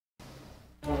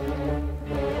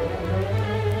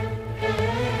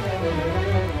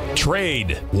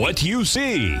Trade what you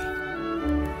see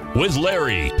with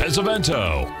Larry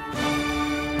Pesavento.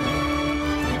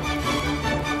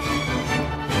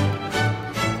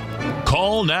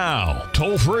 Call now,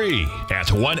 toll free at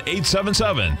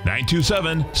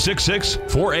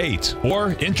 1-877-927-6648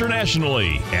 or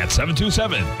internationally at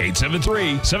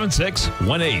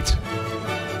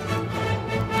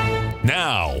 727-873-7618.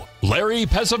 Now, Larry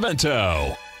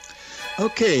Pesavento.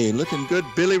 Okay, looking good.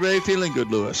 Billy Ray, feeling good,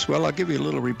 Lewis. Well, I'll give you a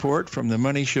little report from the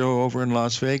Money Show over in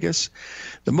Las Vegas.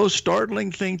 The most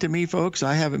startling thing to me, folks,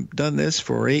 I haven't done this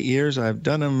for 8 years. I've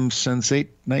done them since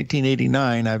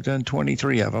 1989. I've done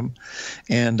 23 of them,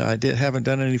 and I haven't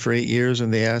done any for 8 years,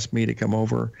 and they asked me to come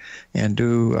over and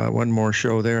do one more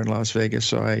show there in Las Vegas,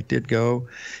 so I did go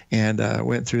and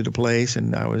went through the place,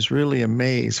 and I was really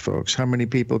amazed, folks, how many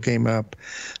people came up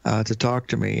to talk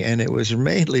to me, and it was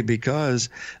mainly because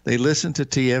they listened to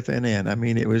TFNN. I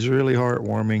mean, it was really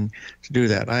heartwarming to do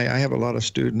that. I have a lot of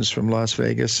students from Las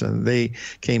Vegas, and they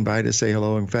came by to say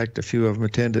hello. In fact, a few of them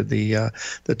attended the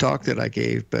talk that I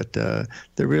gave, but the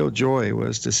real joy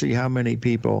was to see how many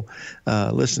people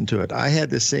listened to it. I had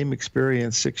the same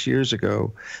experience 6 years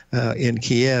ago in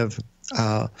Kiev,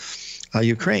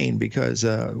 Ukraine, because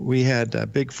we had a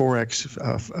big Forex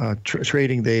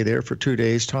trading day there for 2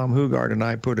 days. Tom Hugard and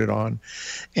I put it on,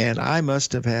 and I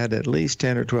must have had at least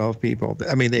 10 or 12 people.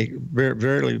 I mean, they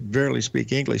barely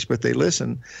speak English, but they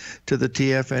listen to the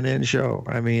TFNN show.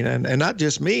 I mean, and not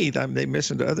just me. They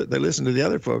listen to the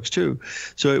other folks too.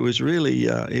 So it was really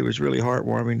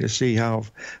heartwarming to see how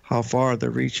far the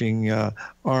reaching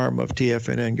arm of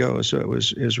TFNN goes. So it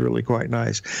was really quite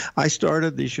nice. I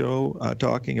started the show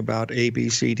talking about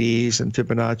ABCDs and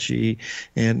Fibonacci,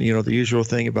 and the usual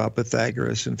thing about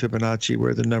Pythagoras and Fibonacci,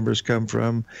 where the numbers come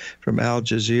from Al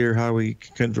Jazeera, how we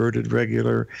converted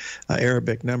regular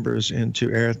Arabic numbers into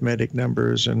arithmetic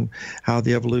numbers, and how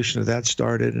the evolution of that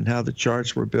started, and how the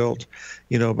charts were built,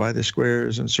 by the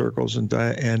squares and circles and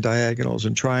diagonals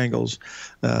and triangles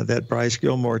that Bryce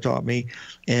Gilmore taught me.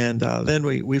 And then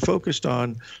we focused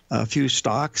on a few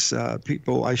stocks.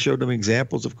 I showed them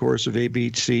examples, of course, of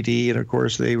ABCD, and of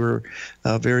course they were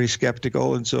very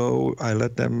skeptical, and so I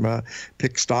let them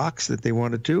pick stocks that they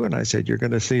wanted to, and I said, you're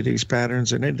going to see these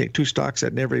patterns, and anything. 2 stocks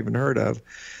I'd never even heard of.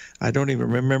 I don't even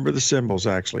remember the symbols,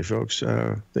 actually, folks.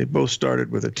 They both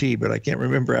started with a T, but I can't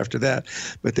remember after that.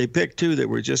 But they picked 2 that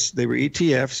were they were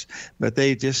ETFs, but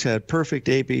they just had perfect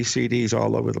ABCDs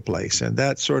all over the place. And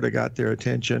that sort of got their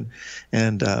attention,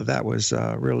 and that was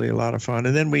really a lot of fun.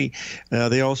 And then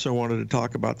they also wanted to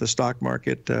talk about the stock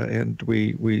market, and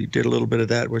we did a little bit of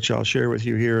that, which I'll share with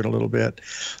you here in a little bit.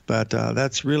 But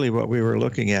that's really what we were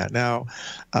looking at. Now,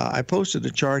 I posted a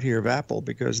chart here of Apple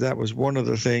because that was one of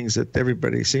the things that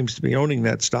everybody seems to be owning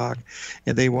that stock,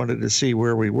 and they wanted to see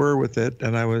where we were with it.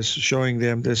 And I was showing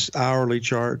them this hourly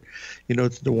chart. The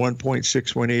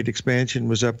 1.618 expansion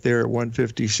was up there at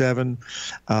 157,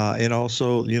 and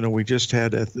also we just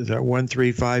had a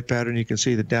 135 pattern. You can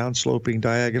see the downsloping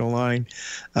diagonal line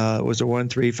was a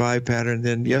 135 pattern.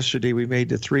 Then yesterday we made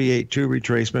the 382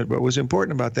 retracement. What was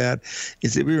important about that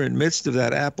is that we were in the midst of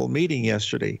that Apple meeting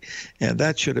yesterday, and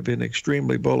that should have been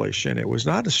extremely bullish, and it was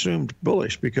not assumed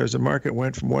bullish because the market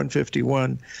went from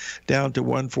 151 down to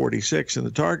 146, and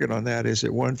the target on that is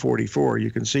at 144.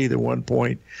 You can see the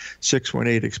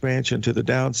 1.618 expansion to the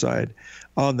downside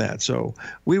on that. So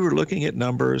we were looking at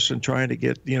numbers and trying to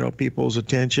get people's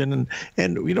attention,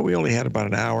 and we only had about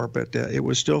an hour, but it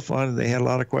was still fun, and they had a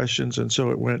lot of questions, and so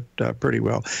it went pretty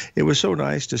well. It was so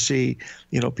nice to see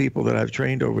people that I've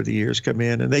trained over the years come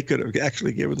in, and they could have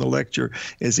actually given the lecture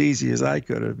as easy as I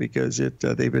could have, because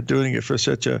they've been doing it for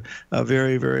such a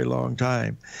very, very long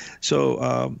time.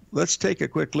 So let's take a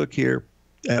quick look here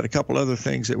at a couple other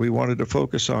things that we wanted to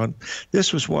focus on.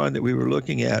 This was one that we were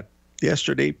looking at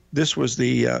yesterday. This was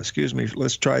the,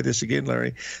 let's try this again,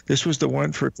 Larry. This was the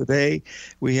one for today.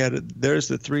 There's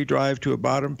the 3 drive to a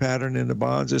bottom pattern in the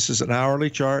bonds. This is an hourly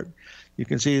chart. You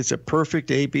can see it's a perfect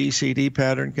ABCD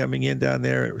pattern coming in down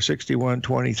there at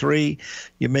 61.23.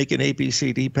 You make an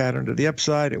ABCD pattern to the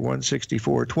upside at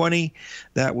 164.20.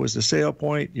 That was the sale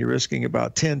point. You're risking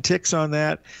about 10 ticks on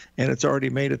that, and it's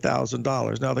already made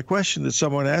 $1,000. Now, the question that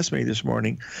someone asked me this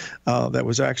morning that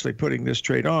was actually putting this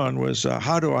trade on was,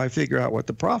 how do I figure out what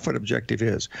the profit objective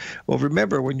is? Well,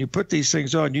 remember, when you put these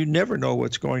things on, you never know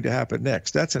what's going to happen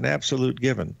next. That's an absolute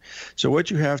given. So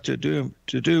what you have to do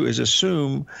is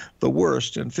assume the worst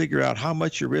and figure out how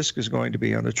much your risk is going to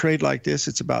be. On a trade like this,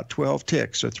 it's about 12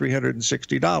 ticks, or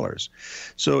 $360.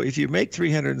 So if you make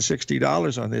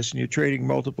 $360 on this and you're trading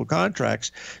multiple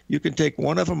contracts, you can take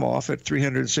one of them off at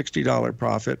 $360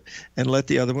 profit and let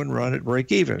the other one run at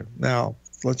break even. Now,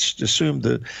 let's assume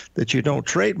that you don't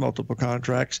trade multiple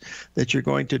contracts, that you're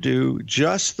going to do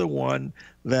just the one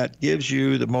that gives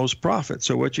you the most profit.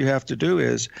 So what you have to do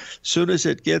is, as soon as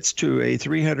it gets to a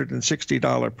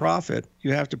 $360 profit,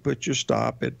 you have to put your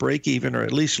stop at break even, or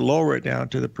at least lower it down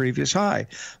to the previous high.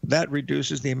 That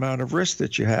reduces the amount of risk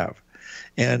that you have.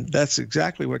 And that's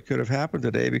exactly what could have happened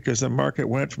today, because the market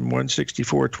went from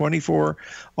 164.24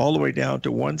 all the way down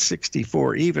to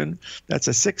 164 even. That's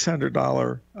a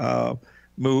 $600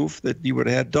 move that you would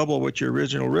have had double what your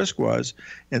original risk was.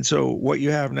 And so what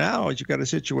you have now is you've got a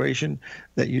situation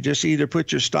that you just either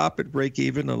put your stop at break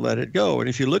even and let it go. And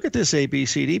if you look at this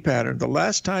ABCD pattern, the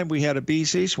last time we had a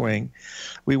BC swing,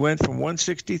 we went from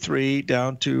 163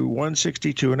 down to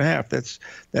 162.5.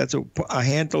 That's a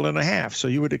handle and a half. So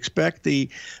you would expect the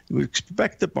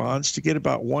bonds to get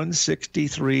about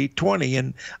 163.20,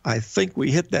 and I think we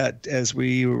hit that as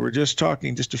we were just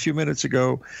talking just a few minutes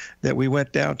ago, that we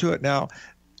went down to it. Now,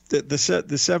 the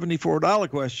 $74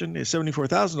 question, the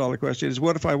 $74,000 question is,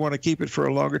 what if I want to keep it for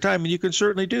a longer time? And you can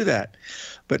certainly do that.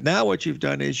 But now what you've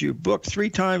done is you booked 3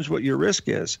 times what your risk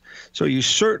is. So you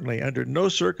certainly, under no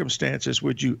circumstances,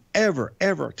 would you ever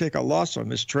take a loss on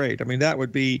this trade. I mean, that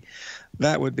would be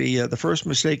the first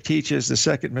mistake teaches, the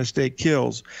second mistake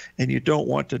kills, and you don't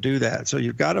want to do that. So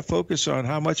you've got to focus on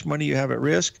how much money you have at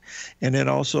risk, and then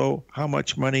also how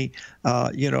much money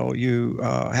you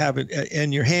have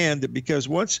in your hand. Because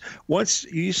once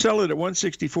you sell it at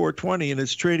 164.20 and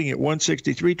it's trading at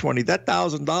 163.20, that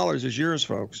 $1,000 is yours,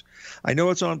 folks. I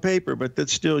know it's on paper, but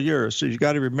that's still yours. So you've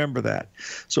got to remember that.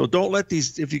 So don't let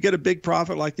these, if you get a big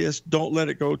profit like this, don't let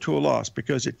it go to a loss,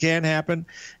 because it can happen,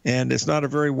 and it's not a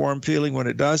very warm feeling when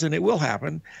it does, and it will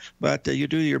happen, but you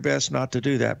do your best not to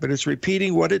do that. But it's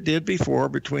repeating what it did before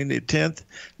between the 9th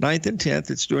and 10th.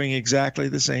 It's doing exactly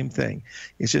the same thing.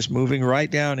 It's just moving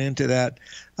right down into that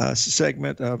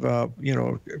segment of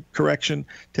correction,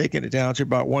 taking it down to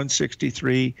about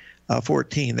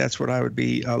 163.14. That's what I would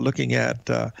be looking at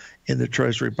in the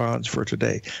Treasury bonds for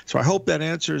today. So I hope that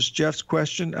answers Jeff's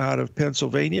question out of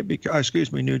Pennsylvania,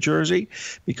 New Jersey,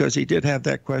 because he did have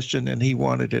that question and he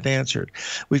wanted it answered.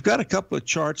 We've got a couple of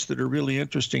charts that are really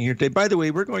interesting here today. By the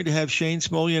way, we're going to have Shane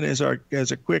Smulyan as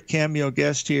a quick cameo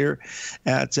guest here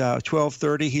at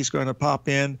 12:30. He's going to pop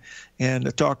in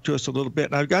and talk to us a little bit.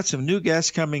 And I've got some new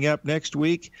guests coming up next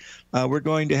week. We're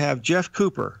going to have Jeff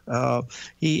Cooper.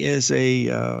 He is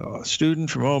a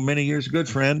student from many years, a good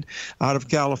friend out of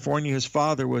California. His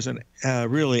father was a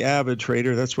really avid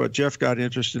trader. That's what Jeff got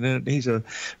interested in. He's a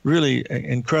really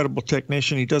incredible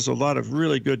technician. He does a lot of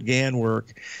really good GAN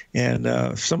work, and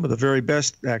some of the very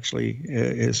best, actually,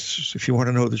 is, if you want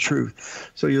to know the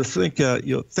truth. So you'll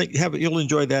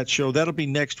enjoy that show. That'll be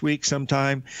next week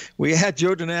sometime. We had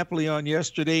Joe DiNapoli on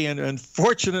yesterday, and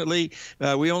unfortunately,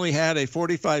 we only had a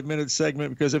 45-minute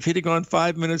segment, because if he'd have gone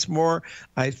 5 minutes more,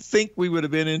 I think we would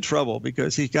have been in trouble,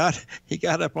 because he got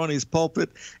up on his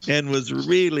pulpit and was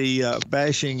really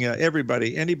bashing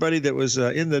anybody that was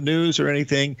in the news or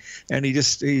anything, and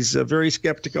he's very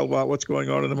skeptical about what's going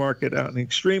on in the market, and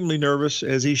extremely nervous,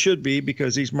 as he should be,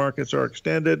 because these markets are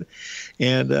extended,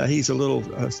 and he's a little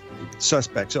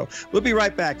suspect. So we'll be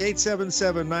right back.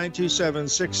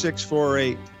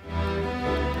 877-927-6648.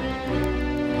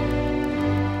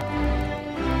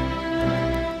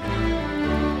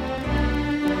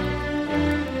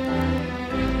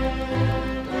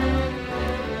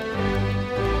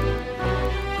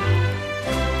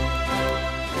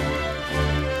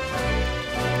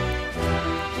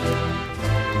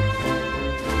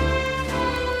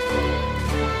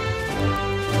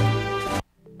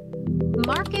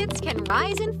 Markets can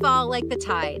rise and fall like the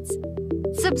tides.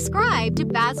 Subscribe to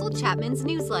Basil Chapman's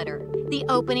newsletter, The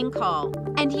Opening Call,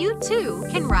 and you too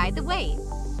can ride the wave.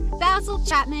 Basil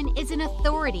Chapman is an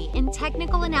authority in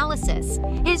technical analysis.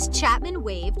 His Chapman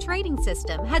Wave trading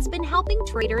system has been helping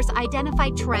traders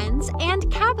identify trends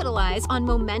and capitalize on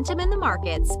momentum in the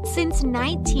markets since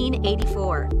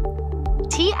 1984.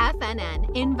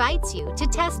 TFNN invites you to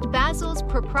test Basil's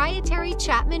proprietary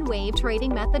Chapman Wave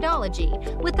trading methodology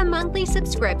with a monthly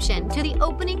subscription to the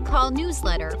Opening Call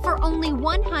newsletter for only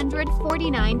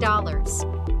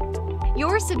 $149.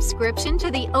 Your subscription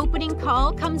to the Opening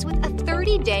Call comes with a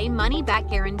 30-day money-back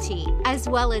guarantee, as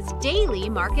well as daily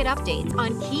market updates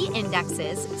on key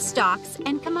indexes, stocks,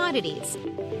 and commodities.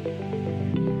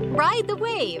 Ride the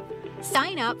wave!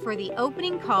 Sign up for the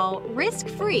Opening Call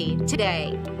risk-free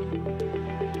today.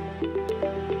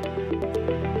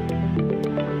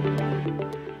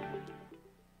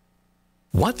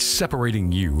 What's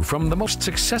separating you from the most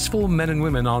successful men and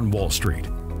women on Wall Street?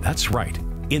 That's right,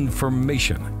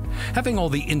 information. Having all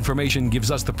the information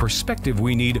gives us the perspective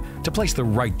we need to place the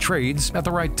right trades at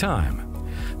the right time.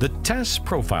 The TESS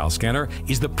Profile Scanner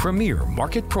is the premier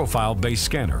market profile-based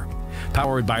scanner.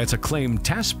 Powered by its acclaimed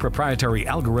TESS proprietary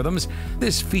algorithms,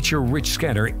 this feature-rich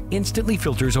scanner instantly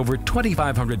filters over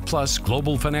 2,500 plus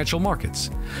global financial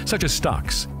markets, such as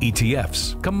stocks,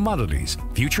 ETFs, commodities,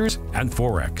 futures, and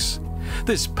Forex.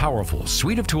 This powerful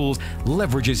suite of tools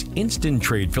leverages instant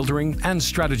trade filtering and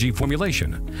strategy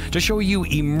formulation to show you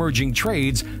emerging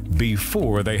trades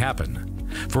before they happen.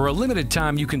 For a limited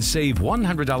time, you can save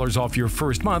 $100 off your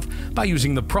first month by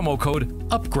using the promo code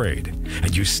UPGRADE,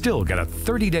 and you still get a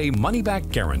 30-day money-back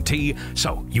guarantee,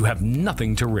 so you have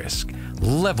nothing to risk.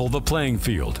 Level the playing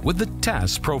field with the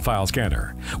TESS Profile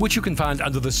Scanner, which you can find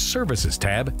under the Services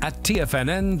tab at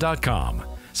TFNN.com.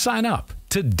 Sign up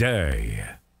today.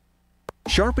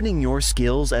 Sharpening your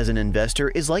skills as an investor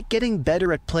is like getting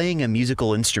better at playing a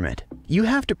musical instrument. You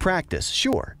have to practice,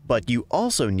 sure, but you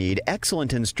also need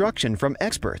excellent instruction from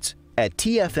experts. At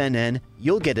TFNN,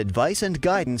 you'll get advice and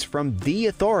guidance from the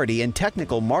authority in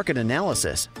technical market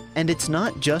analysis. And it's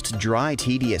not just dry,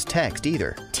 tedious text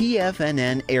either.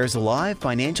 TFNN airs live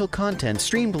financial content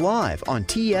streamed live on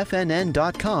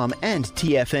TFNN.com and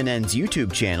TFNN's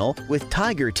YouTube channel with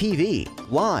Tiger TV,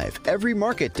 live every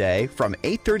market day from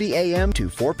 8:30 a.m. to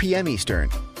 4 p.m. Eastern.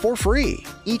 For free.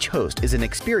 Each host is an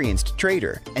experienced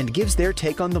trader and gives their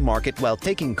take on the market while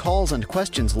taking calls and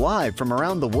questions live from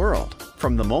around the world.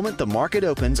 From the moment the market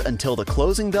opens until the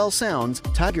closing bell sounds,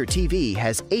 Tiger TV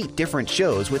has 8 different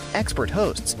shows with expert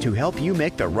hosts to help you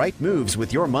make the right moves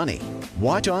with your money.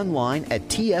 Watch online at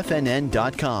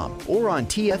TFNN.com or on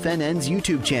TFNN's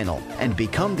YouTube channel and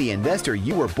become the investor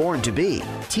you were born to be.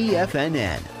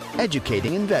 TFNN,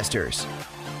 educating investors.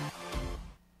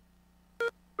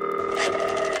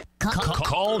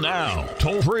 Call now,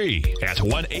 toll free at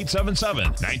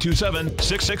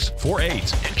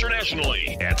 1-877-927-6648.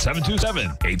 Internationally at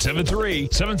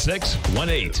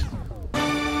 727-873-7618.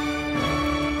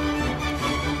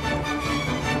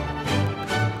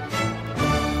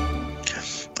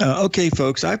 Okay,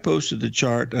 folks, I posted the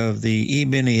chart of the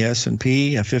E-mini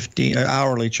S&P, a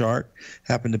 15-hourly chart.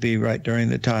 Happened to be right during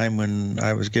the time when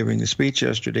I was giving the speech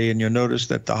yesterday, and you'll notice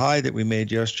that the high that we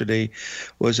made yesterday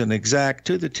was an exact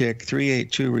to-the-tick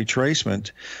 382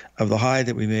 retracement of the high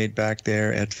that we made back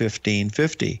there at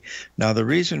 1550. Now, the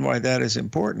reason why that is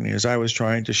important is I was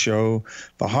trying to show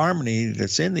the harmony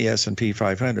that's in the S&P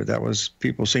 500. That was,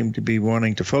 people seem to be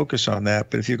wanting to focus on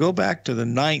that. But if you go back to the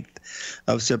 9th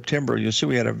of September, you'll see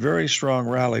we had a very strong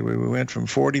rally where we went from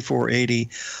 44.80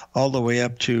 all the way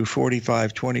up to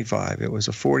 45.25. It was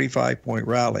a 45-point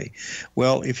rally.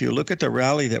 Well, if you look at the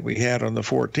rally that we had on the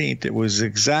 14th, it was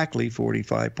exactly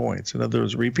 45 points. In other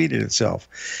words, it repeated itself.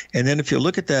 And then if you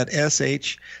look at that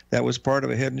SH, that was part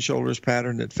of a head and shoulders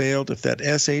pattern that failed. If that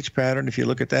SH pattern, if you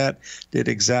look at that, did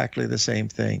exactly the same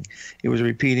thing. It was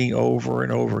repeating over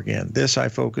and over again. This I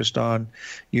focused on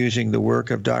using the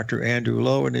work of Dr. Andrew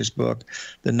Lowe in his book,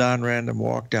 The Non-Random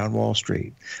Walk Down Wall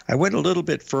Street. I went a little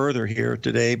bit further here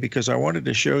today because I wanted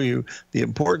to show you the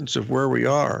importance of where we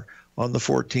are on the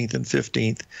 14th and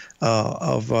 15th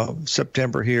of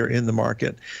September here in the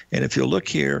market. And if you look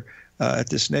here at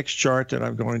this next chart that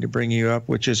I'm going to bring you up,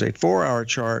 which is a 4-hour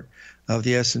chart of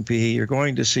the S&P, you're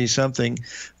going to see something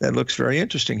that looks very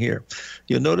interesting here.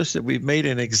 You'll notice that we've made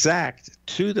an exact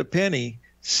to the penny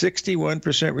 61%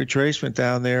 retracement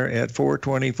down there at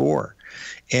 424.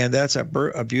 And that's a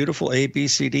beautiful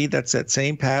ABCD. That's that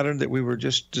same pattern that we were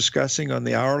just discussing on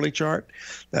the hourly chart.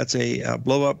 That's a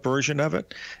blow-up version of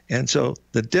it. And so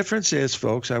the difference is,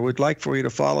 folks, I would like for you to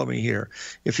follow me here.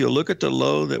 If you look at the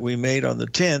low that we made on the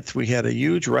 10th, we had a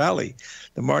huge rally.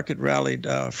 The market rallied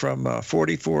from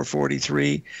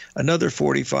 44.43, another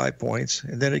 45 points,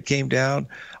 and then it came down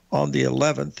on the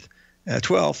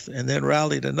 12th, and then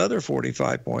rallied another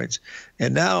 45 points.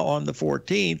 And now on the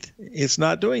 14th, it's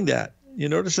not doing that. You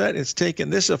notice that? It's taken,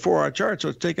 this is a 4-hour chart, so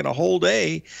it's taken a whole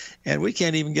day, and we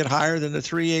can't even get higher than the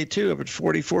 382 up at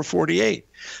 44.48.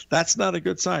 That's not a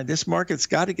good sign. This market's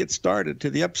got to get started to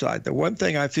the upside. The one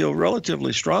thing I feel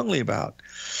relatively strongly about,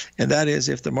 and that is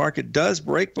if the market does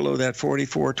break below that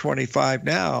 44.25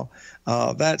 now,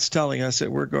 that's telling us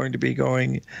that we're going to be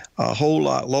going a whole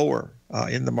lot lower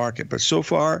in the market. But so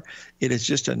far, it is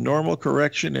just a normal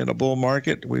correction in a bull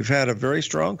market. We've had a very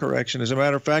strong correction. As a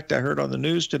matter of fact, I heard on the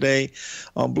news today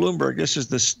on Bloomberg, this is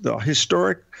the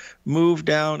historic move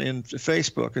down in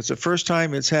Facebook. It's the first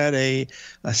time it's had a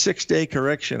 6-day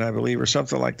correction, I believe, or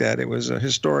something like that. It was a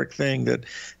historic thing that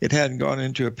it hadn't gone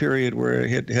into a period where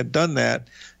it had done that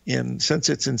since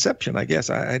its inception. I guess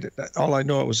all I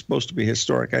know, it was supposed to be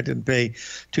historic. I didn't pay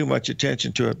too much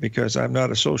attention to it because I'm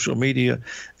not a social media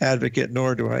advocate,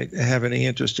 nor do I have any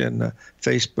interest in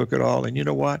Facebook at all. And you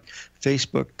know what?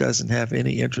 Facebook doesn't have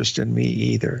any interest in me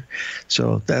either.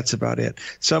 So that's about it.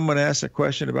 Someone asked a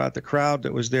question about the crowd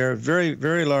that was there. Very,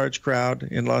 very large crowd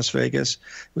in Las Vegas. It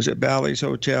was at Bally's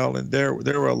Hotel, and there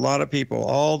were a lot of people.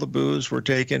 All the booths were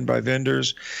taken by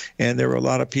vendors, and there were a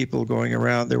lot of people going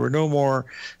around. There were no more,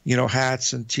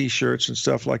 hats and T-shirts and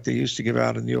stuff like they used to give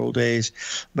out in the old days.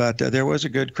 But there was a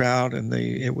good crowd, and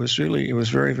it was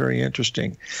very, very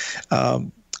interesting.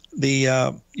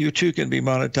 You too can be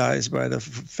monetized by the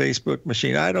Facebook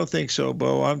machine. I don't think so,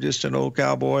 Bo. I'm just an old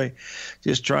cowboy,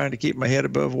 just trying to keep my head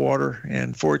above water.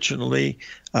 And fortunately,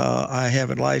 I have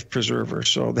a life preserver,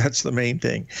 so that's the main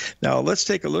thing. Now, let's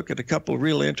take a look at a couple of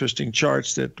real interesting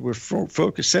charts that were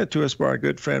sent to us by our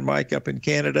good friend Mike up in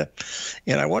Canada.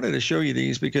 And I wanted to show you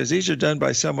these because these are done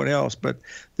by someone else, but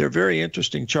they're very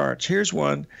interesting charts. Here's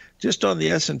one just on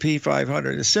the S&P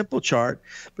 500, a simple chart,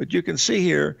 but you can see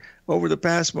here over the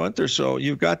past month or so,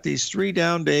 you've got these 3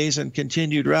 down days and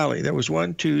continued rally. There was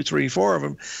 1, 2, 3, 4 of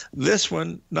them. This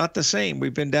one, not the same.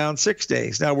 We've been down 6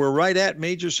 days. Now, we're right at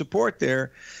major support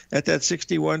there at that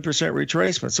 61%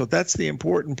 retracement. So that's the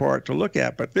important part to look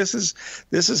at. But this is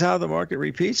how the market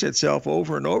repeats itself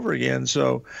over and over again.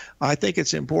 So I think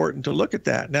it's important to look at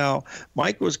that. Now,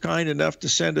 Mike was kind enough to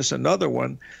send us another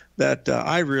one that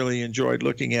I really enjoyed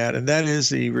looking at, and that is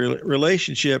the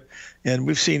relationship. And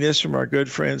we've seen this from our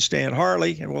good friend Stan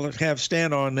Harley, and we'll have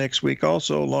Stan on next week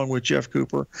also, along with Jeff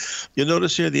Cooper. You'll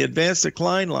notice here the advanced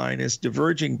decline line is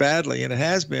diverging badly, and it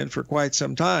has been for quite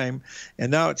some time,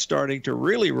 and now it's starting to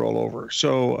really roll over.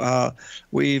 So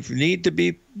we need to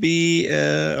be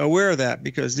aware of that,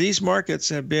 because these markets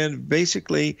have been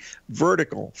basically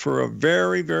vertical for a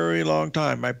very, very long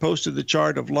time. I posted the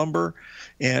chart of lumber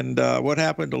and what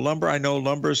happened to lumber. I know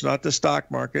lumber is not the stock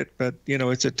market, but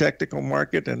it's a technical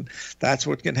market, and that's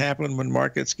what can happen when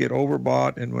markets get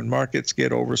overbought and when markets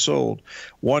get oversold.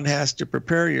 One has to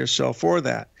prepare yourself for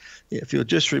that. If you'll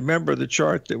just remember the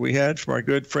chart that we had from our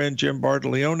good friend Jim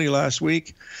Bartolioni last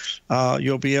week,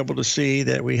 you'll be able to see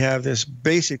that we have this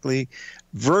basically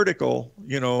vertical,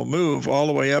 move all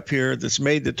the way up here that's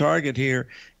made the target here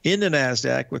in the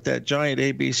NASDAQ with that giant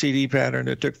ABCD pattern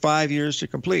that took 5 years to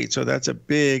complete. So that's a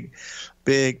big,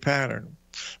 big pattern.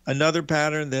 Another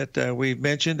pattern that we've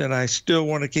mentioned, and I still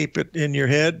want to keep it in your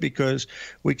head because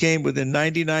we came within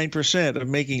 99% of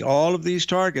making all of these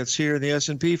targets here in the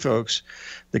S&P, folks.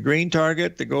 The green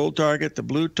target, the gold target, the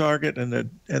blue target, and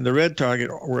the red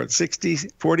target were at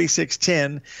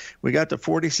 46.10. We got to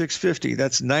 46.50.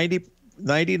 That's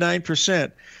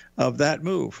 99% of that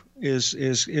move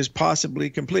is possibly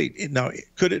complete. Now,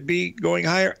 could it be going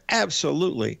higher?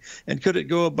 Absolutely. And could it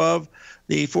go above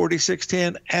the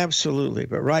 46.10? Absolutely.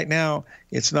 But right now,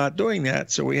 it's not doing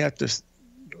that. So we have to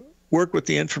work with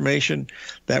the information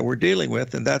that we're dealing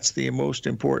with, and that's the most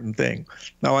important thing.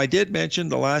 Now, I did mention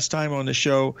the last time on the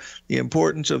show the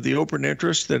importance of the open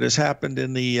interest that has happened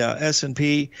in the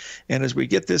S&P. And as we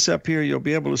get this up here, you'll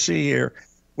be able to see here,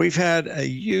 we've had a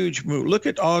huge move. Look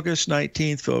at August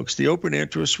 19th, folks. The open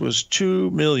interest was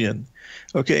 2 million.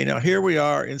 Okay, now here we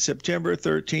are in September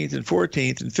 13th and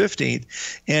 14th and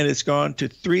 15th, and it's gone to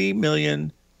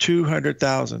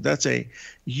 3,200,000. That's a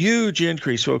huge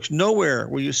increase, folks. Nowhere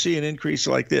will you see an increase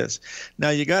like this. Now,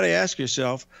 you got to ask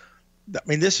yourself,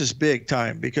 this is big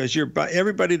time, because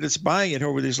everybody that's buying it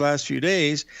over these last few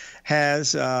days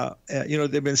has,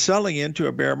 they've been selling into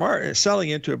a bear market.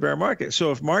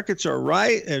 So if markets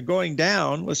are going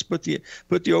down, let's put the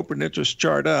open interest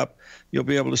chart up. You'll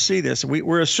be able to see this. And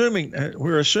we're assuming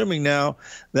now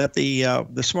that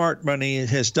the smart money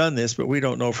has done this, but we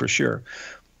don't know for sure.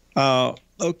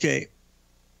 Okay.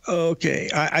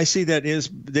 I see that is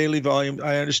daily volume.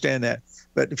 I understand that.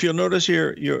 But if you'll notice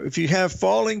here, if you have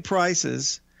falling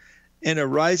prices and a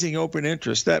rising open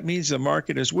interest, that means the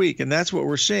market is weak. And that's what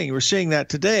we're seeing. We're seeing that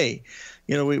today.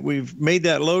 We've made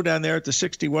that low down there at the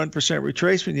 61%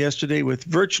 retracement yesterday with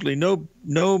virtually no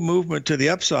movement to the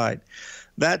upside.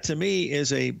 That, to me,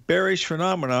 is a bearish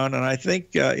phenomenon, and I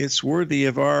think it's worthy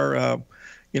of our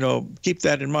keep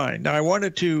that in mind. Now, I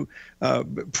wanted to,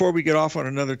 before we get off on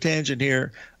another tangent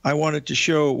here, I wanted to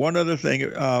show one other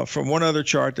thing from one other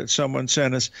chart that someone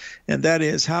sent us, and that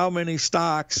is how many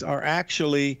stocks are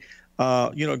actually,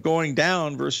 going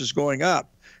down versus going up.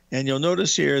 And you'll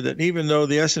notice here that even though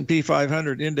the S&P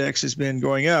 500 index has been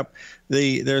going up,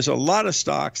 there's a lot of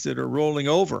stocks that are rolling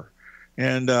over.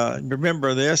 And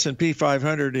remember, the S&P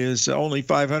 500 is only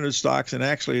 500 stocks, and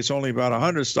actually it's only about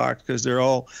 100 stocks because they're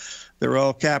all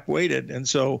cap weighted. And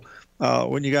so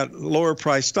when you got lower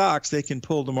price stocks, they can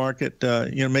pull the market,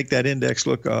 make that index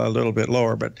look a little bit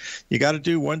lower. But you got to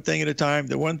do one thing at a time.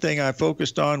 The one thing I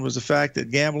focused on was the fact that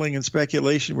gambling and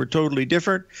speculation were totally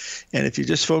different. And if you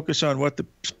just focus on what the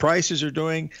prices are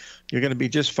doing, you're going to be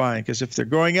just fine. Because if they're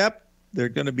going up, they're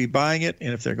going to be buying it.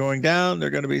 And if they're going down, they're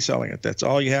going to be selling it. That's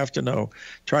all you have to know.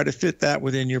 Try to fit that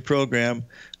within your program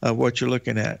of what you're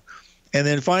looking at. And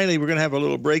then finally, we're going to have a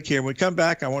little break here. When we come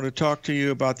back, I want to talk to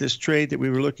you about this trade that we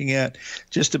were looking at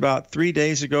just about 3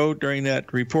 days ago during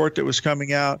that report that was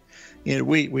coming out in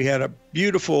wheat. We had a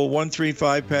beautiful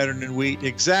 135 pattern in wheat,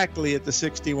 exactly at the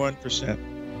 61%.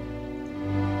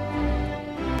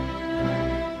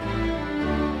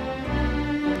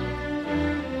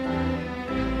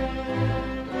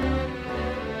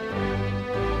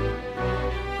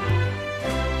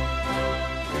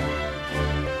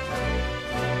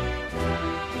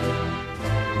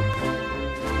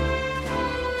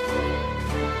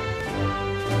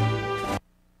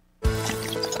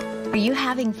 Are you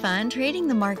having fun trading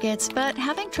the markets but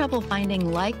having trouble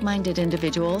finding like-minded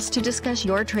individuals to discuss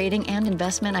your trading and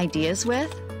investment ideas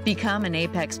with? Become an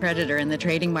apex predator in the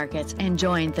trading markets and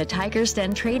join the Tiger's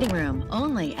Den Trading Room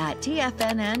only at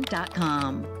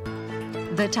TFNN.com.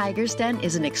 The Tiger's Den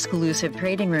is an exclusive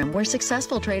trading room where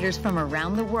successful traders from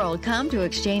around the world come to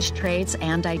exchange trades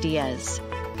and ideas.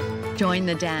 Join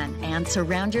the den and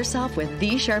surround yourself with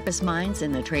the sharpest minds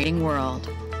in the trading world.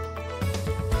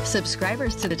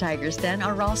 Subscribers to the Tiger's Den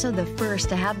are also the first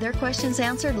to have their questions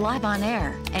answered live on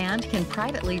air and can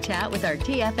privately chat with our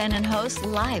TFNN hosts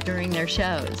live during their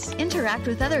shows. Interact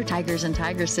with other Tigers and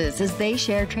Tigresses as they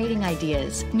share trading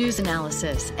ideas, news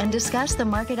analysis, and discuss the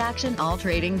market action all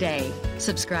trading day.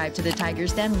 Subscribe to the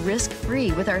Tiger's Den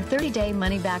risk-free with our 30-day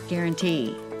money-back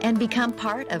guarantee and become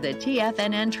part of the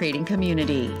TFNN trading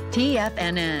community.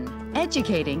 TFNN,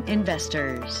 educating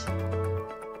investors.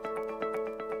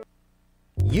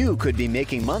 You could be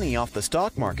making money off the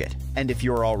stock market. And if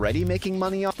you're already making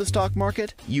money off the stock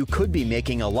market, you could be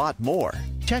making a lot more.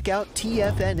 Check out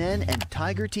TFNN and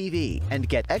Tiger TV and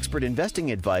get expert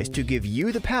investing advice to give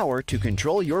you the power to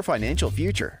control your financial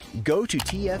future. Go to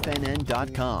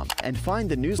TFNN.com and find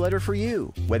the newsletter for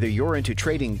you. Whether you're into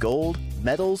trading gold,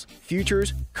 metals,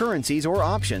 futures, currencies, or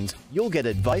options, you'll get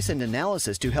advice and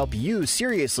analysis to help you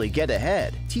seriously get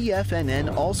ahead.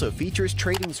 TFNN also features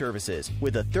trading services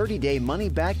with a 30-day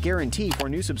money-back guarantee for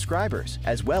new subscribers,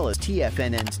 as well as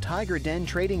TFNN's Tiger Den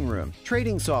Trading Room,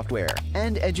 trading software,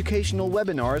 and educational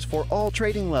webinars for all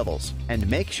trading levels. And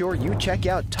make sure you check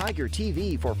out Tiger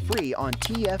TV for free on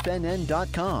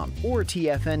TFNN.com or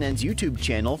TFNN's YouTube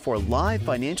channel for live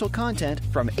financial content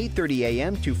from 8:30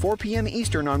 a.m. to 4 p.m.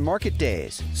 Eastern on market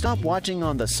days. Stop watching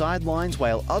on the sidelines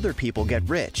while other people get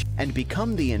rich and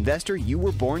become the investor you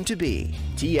were born to be.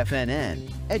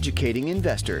 TFNN, educating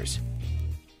investors.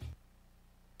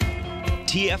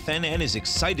 TFNN is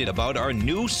excited about our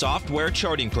new software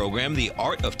charting program, The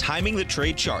Art of Timing the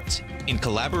Trade Charts. In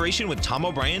collaboration with Tom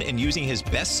O'Brien and using his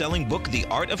best-selling book, The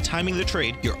Art of Timing the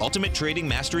Trade, Your Ultimate Trading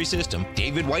Mastery System,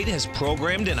 David White has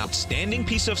programmed an outstanding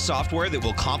piece of software that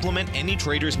will complement any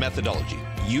trader's methodology.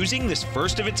 Using this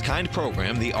first-of-its-kind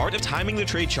program, The Art of Timing the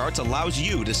Trade Charts allows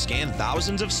you to scan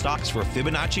thousands of stocks for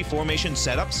Fibonacci formation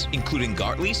setups, including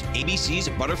Gartleys,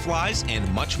 ABCs, butterflies, and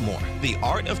much more. The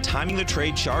Art of Timing the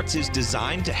Trade Charts is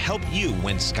designed to help you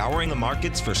when scouring the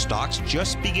markets for stocks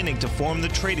just beginning to form the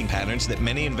trading patterns that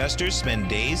many investors spend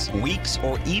days, weeks,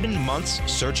 or even months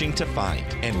searching to find.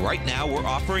 And right now, we're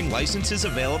offering licenses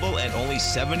available at only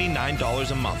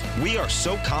 $79 a month. We are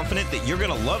so confident that you're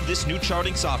going to love this new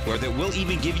charting software that will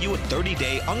even give you a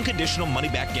 30-day unconditional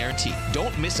money-back guarantee.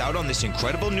 Don't miss out on this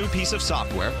incredible new piece of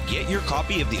software. Get your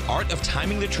copy of The Art of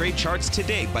Timing the Trade Charts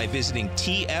today by visiting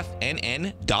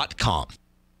TFNN.com.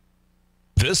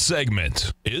 This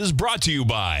segment is brought to you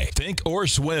by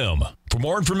Thinkorswim. For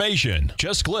more information,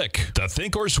 just click the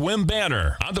Thinkorswim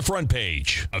banner on the front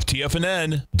page of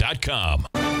TFNN.com.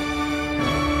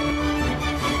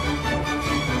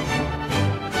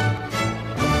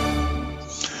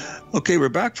 Okay, we're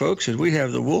back, folks, and we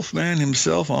have the Wolfman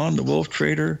himself on, the Wolf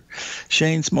Trader,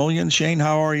 Shane Smolian. Shane,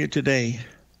 how are you today?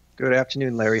 Good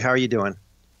afternoon, Larry. How are you doing?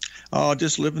 Oh,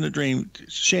 just living the dream.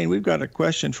 Shane, we've got a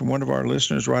question from one of our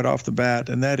listeners right off the bat,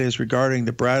 and that is regarding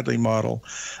the Bradley model.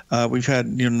 We've had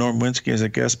Norm Winsky as a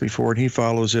guest before, and he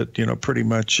follows it pretty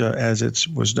much as it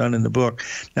was done in the book.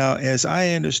 Now, as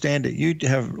I understand it, you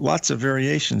have lots of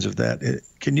variations of that.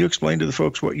 Can you explain to the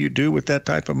folks what you do with that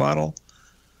type of model?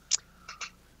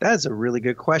 That's a really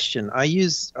good question. I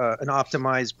use an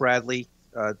optimized Bradley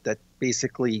that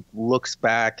basically looks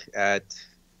back at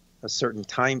a certain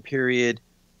time period,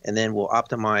 and then will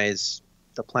optimize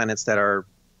the planets that are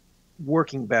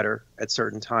working better at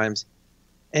certain times.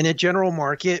 In a general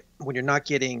market, when you're not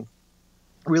getting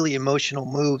really emotional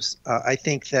moves, I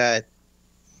think that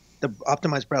the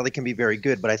optimized Bradley can be very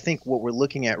good. But I think what we're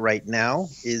looking at right now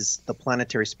is the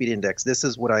planetary speed index. This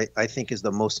is what I think is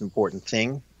the most important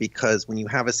thing, because when you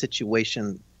have a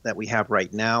situation that we have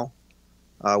right now,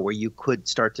 where you could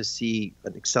start to see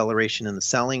an acceleration in the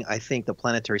selling, I think the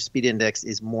planetary speed index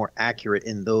is more accurate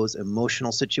in those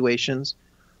emotional situations.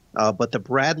 But the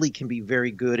Bradley can be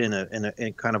very good in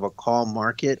a kind of a calm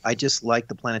market. I just like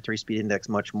the planetary speed index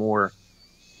much more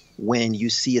when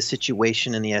you see a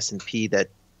situation in the S&P that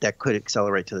could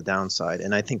accelerate to the downside.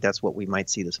 And I think that's what we might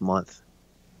see this month.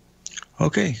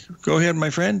 Okay, go ahead,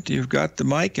 my friend. You've got the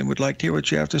mic and would like to hear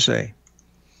what you have to say.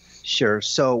 Sure.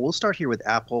 So we'll start here with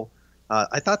Apple.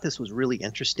 I thought this was really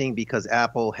interesting because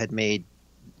Apple had made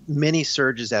many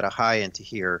surges at a high into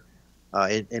here.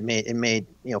 It made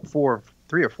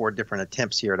 3 or 4 different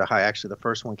attempts here at a high. Actually, the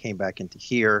first one came back into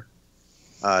here.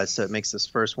 So it makes this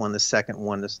first one, the second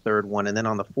one, this third one, and then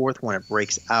on the fourth one, it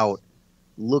breaks out.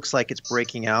 Looks like it's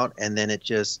breaking out, and then it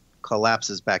just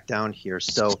collapses back down here.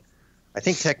 So I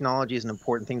think technology is an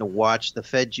important thing to watch. The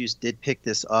Fed juice did pick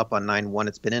this up on 9/1.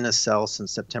 It's been in a sell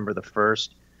since September the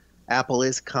 1st. Apple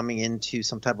is coming into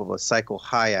some type of a cycle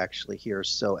high actually here.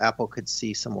 So Apple could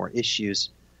see some more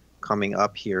issues coming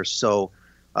up here. So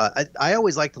I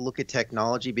always like to look at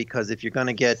technology, because if you're going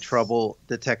to get trouble,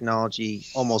 the technology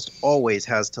almost always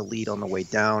has to lead on the way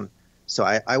down. So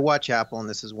I watch Apple, and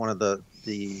this is one of the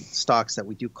stocks that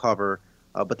we do cover.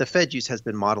 But the Fed juice has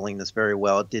been modeling this very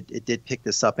well. It did pick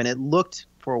this up, and it looked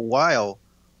for a while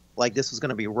like this was going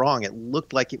to be wrong. It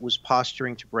looked like it was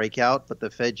posturing to break out, but the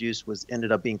Fed juice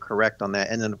ended up being correct on that.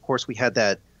 And then of course we had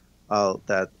that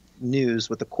news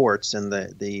with the courts and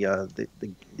the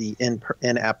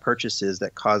in-app purchases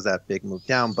that caused that big move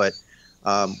down. But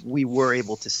we were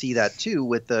able to see that too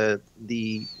with the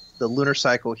lunar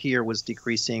cycle here was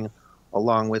decreasing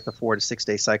along with the 4 to 6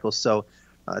 day cycle. So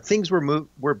things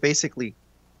were basically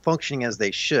functioning as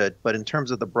they should. But in terms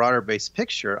of the broader base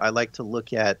picture, I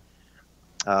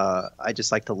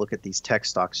just like to look at these tech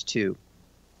stocks too.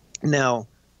 Now,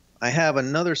 I have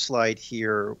another slide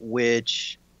here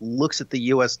which looks at the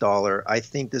U.S. dollar. I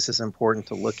think this is important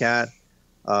to look at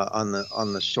on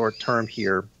the short term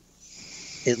here.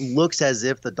 It looks as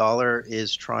if the dollar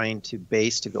is trying to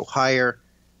base to go higher.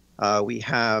 We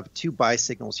have 2 buy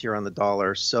signals here on the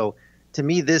dollar. So to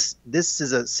me, this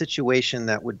is a situation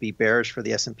that would be bearish for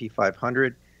the S&P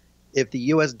 500. If the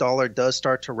U.S. dollar does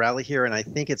start to rally here, and I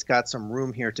think it's got some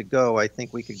room here to go, I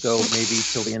think we could go maybe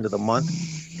till the end of the month.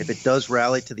 If it does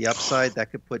rally to the upside,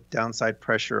 that could put downside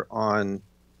pressure on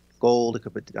gold. It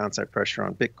could put downside pressure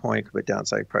on Bitcoin. It could put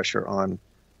downside pressure on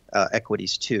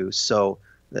equities too. So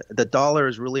the dollar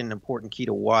is really an important key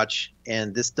to watch.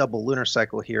 And this double lunar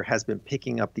cycle here has been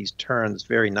picking up these turns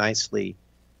very nicely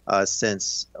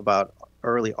since about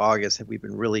early August. We've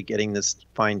been really getting this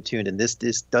fine-tuned, and this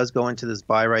does go into this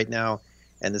buy right now,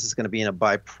 and this is going to be in a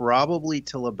buy probably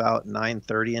till about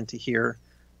 9:30 into here.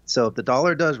 So if the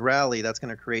dollar does rally, that's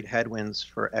going to create headwinds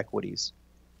for equities.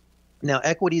 Now,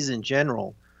 equities in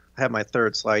general, I have my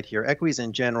third slide here. Equities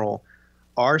in general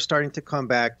are starting to come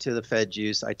back to the Fed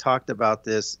juice. I talked about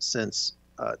this since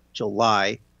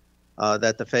July,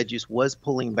 that the Fed juice was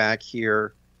pulling back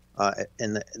here.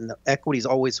 And the equities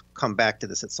always come back to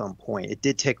this at some point. It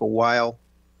did take a while.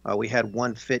 We had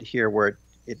one fit here where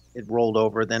it rolled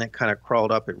over, then it kind of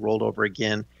crawled up, it rolled over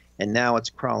again, and now it's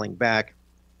crawling back.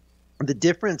 The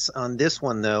difference on this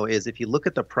one, though, is if you look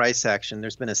at the price action,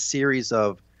 there's been a series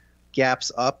of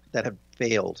gaps up that have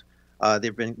failed. There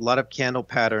have been a lot of candle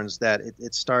patterns that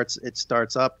it starts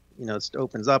up, it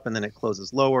opens up and then it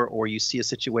closes lower, or you see a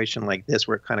situation like this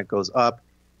where it kind of goes up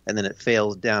and then it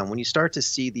fails down. When you start to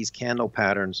see these candle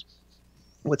patterns,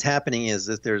 what's happening is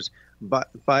that there's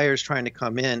buyers trying to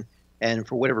come in, and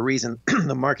for whatever reason,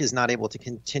 the market is not able to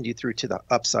continue through to the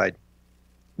upside.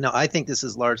 Now, I think this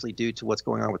is largely due to what's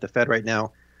going on with the Fed right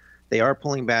now. They are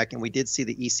pulling back, and we did see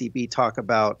the ECB talk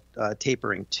about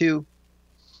tapering too.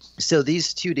 So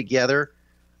these two together,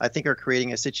 I think, are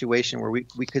creating a situation where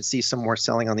we could see some more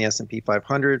selling on the S&P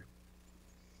 500.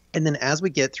 And then as we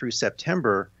get through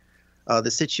September,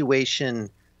 the situation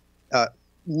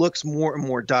looks more and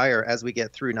more dire as we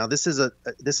get through. Now, this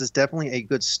is definitely a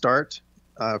good start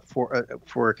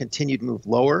for a continued move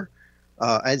lower.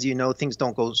 As you know, things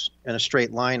don't go in a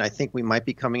straight line. I think we might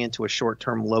be coming into a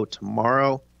short-term low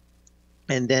tomorrow.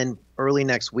 And then early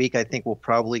next week, I think we'll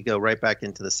probably go right back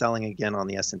into the selling again on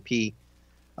the S&P.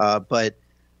 But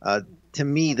to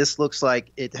me, this looks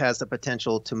like it has the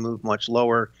potential to move much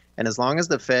lower. And as long as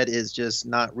the Fed is just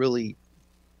not really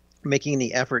making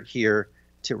any effort here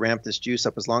to ramp this juice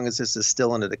up, as long as this is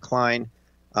still in a decline,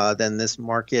 then this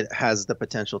market has the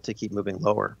potential to keep moving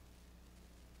lower.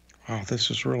 Wow, this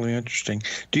is really interesting.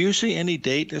 Do you see any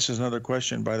date? This is another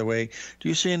question, by the way. Do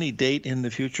you see any date in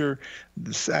the future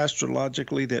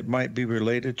astrologically that might be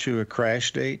related to a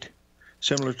crash date,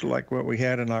 similar to like what we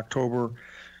had in October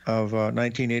of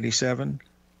 1987?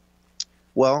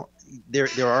 Well, there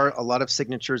are a lot of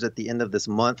signatures at the end of this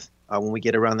month. When we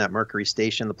get around that Mercury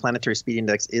station, the planetary speed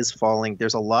index is falling.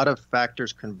 There's a lot of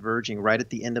factors converging right at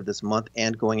the end of this month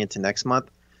and going into next month.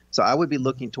 So I would be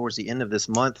looking towards the end of this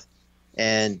month.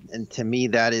 And to me,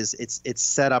 that is it's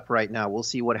set up right now. We'll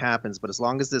see what happens. But as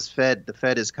long as the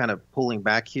Fed is kind of pulling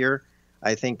back here,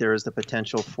 I think there is the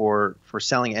potential for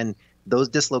selling. And those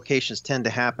dislocations tend to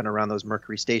happen around those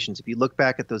Mercury stations. If you look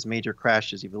back at those major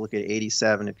crashes, if you look at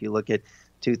 87, if you look at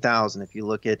 2000, if you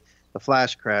look at the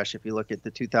flash crash, if you look at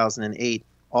the 2008,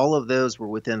 all of those were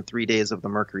within 3 days of the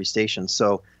Mercury station.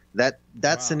 So that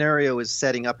wow. Scenario is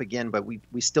setting up again, but we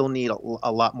still need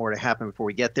a lot more to happen before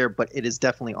we get there, but it is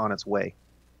definitely on its way.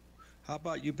 How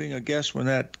about you being a guest when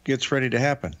that gets ready to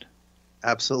happen?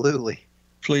 Absolutely.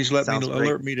 Please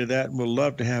alert me to that, and we'll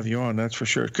love to have you on, that's for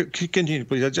sure. Continue,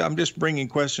 please. I'm just bringing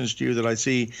questions to you that I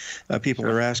see people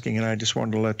are asking, and I just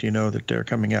wanted to let you know that they're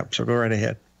coming up, so go right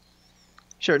ahead.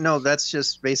 Sure. No, that's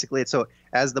just basically it. So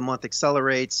as the month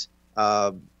accelerates,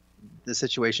 the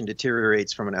situation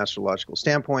deteriorates from an astrological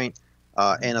standpoint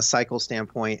and a cycle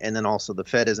standpoint, and then also the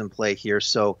Fed is in play here.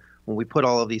 So when we put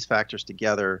all of these factors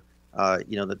together,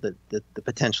 the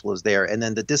potential is there. And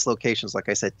then the dislocations, like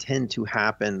I said, tend to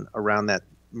happen around that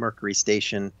Mercury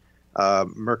station.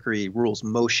 Mercury rules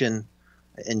motion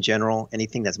in general,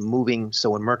 anything that's moving. So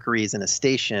when Mercury is in a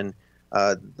station,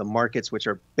 the markets, which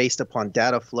are based upon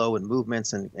data flow and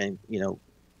movements and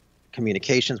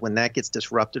communications, when that gets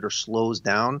disrupted or slows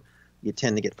down, you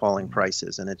tend to get falling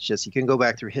prices. And it's just, you can go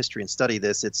back through history and study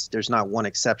this. There's not one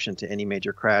exception to any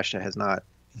major crash that has not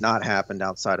happened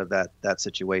outside of that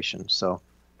situation. So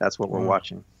that's what we're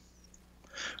watching.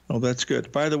 Oh, that's good.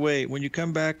 By the way, when you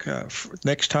come back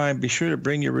next time, be sure to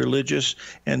bring your religious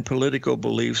and political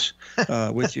beliefs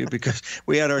with you, because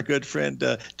we had our good friend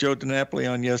Joe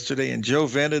DiNapoli on yesterday, and Joe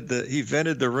vented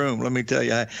the room. Let me tell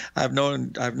you, I've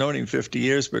known him 50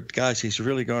 years, but gosh, he's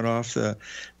really gone off the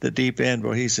deep end.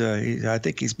 Well, I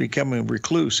think he's becoming a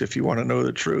recluse, if you want to know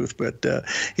the truth. But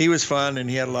he was fun, and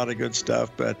he had a lot of good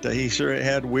stuff. But he sure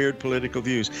had weird political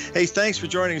views. Hey, thanks for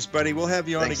joining us, buddy. We'll have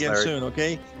you on again Larry. Soon.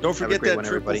 Okay? Don't forget that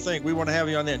triple thing. We want to have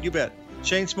you on then. You bet.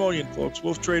 Shane Smolian, folks,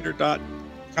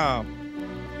 wolftrader.com.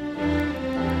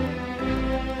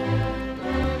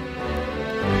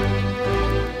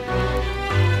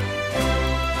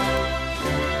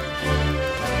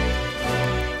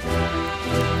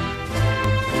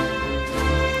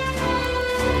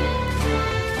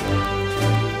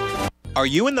 Are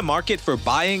you in the market for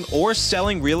buying or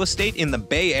selling real estate in the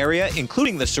Bay Area,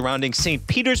 including the surrounding St.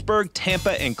 Petersburg,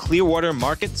 Tampa, and Clearwater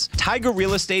markets? Tiger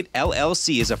Real Estate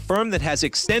LLC is a firm that has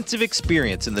extensive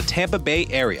experience in the Tampa Bay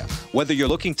area. Whether you're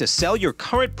looking to sell your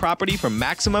current property for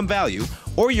maximum value,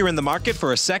 or you're in the market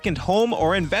for a second home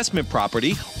or investment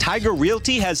property, Tiger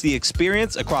Realty has the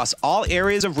experience across all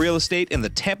areas of real estate in the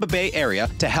Tampa Bay area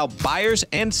to help buyers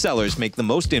and sellers make the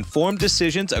most informed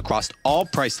decisions across all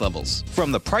price levels.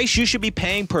 From the price you should be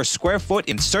paying per square foot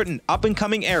in certain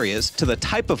up-and-coming areas to the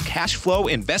type of cash flow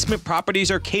investment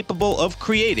properties are capable of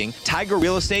creating, Tiger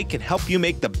Real Estate can help you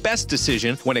make the best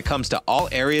decision when it comes to all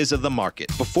areas of the market.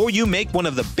 Before you make one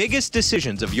of the biggest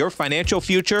decisions of your financial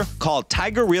future, call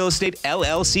Tiger Real Estate LLC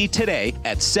today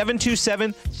at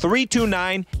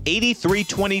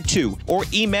 727-329-8322 or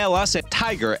email us at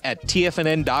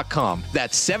tiger@tfnn.com.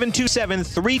 That's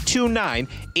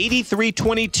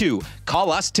 727-329-8322.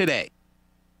 Call us today.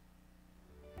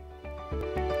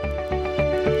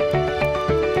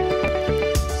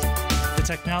 The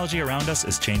technology around us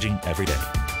is changing every day.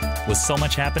 With so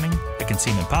much happening, it can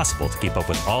seem impossible to keep up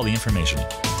with all the information.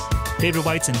 David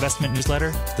White's investment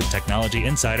newsletter, The Technology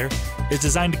Insider, is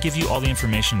designed to give you all the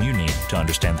information you need to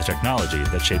understand the technology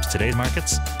that shapes today's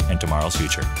markets and tomorrow's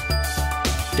future.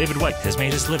 David White has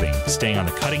made his living staying on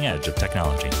the cutting edge of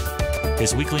technology.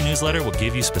 His weekly newsletter will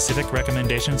give you specific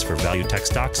recommendations for value tech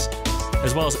stocks,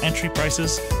 as well as entry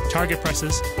prices, target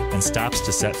prices, and stops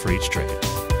to set for each trade.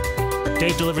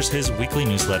 Dave delivers his weekly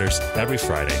newsletters every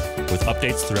Friday with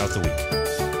updates throughout the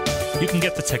week. You can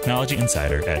get the Technology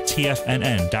Insider at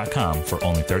TFNN.com for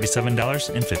only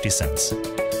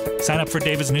 $37.50. Sign up for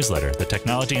David's newsletter, The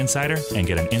Technology Insider, and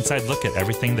get an inside look at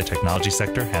everything the technology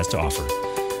sector has to offer.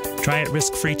 Try it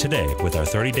risk-free today with our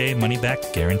 30-day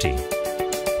money-back guarantee.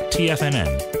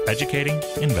 TFNN, educating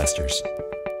investors.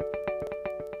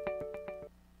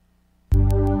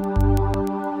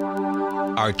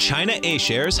 Are China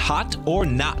A-shares hot or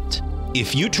not?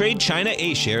 If you trade China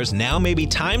A-shares, now may be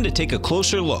time to take a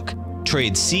closer look.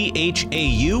 Trade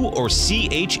CHAU or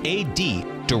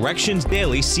CHAD, Directions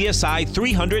Daily CSI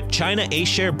 300 China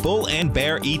A-share Bull and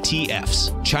Bear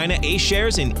ETFs. China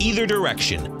A-shares in either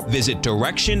direction. Visit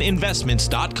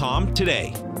directioninvestments.com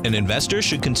today. An investor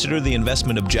should consider the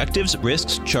investment objectives,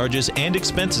 risks, charges, and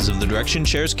expenses of the Direction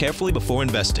shares carefully before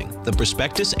investing. The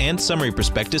prospectus and summary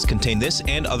prospectus contain this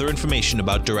and other information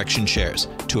about Direction shares.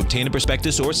 To obtain a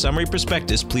prospectus or summary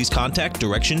prospectus, please contact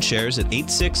Direction shares at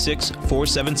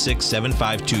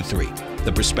 866-476-7523.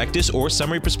 The prospectus or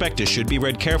summary prospectus should be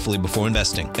read carefully before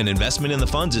investing. An investment in the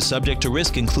funds is subject to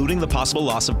risk, including the possible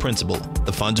loss of principal.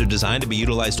 The funds are designed to be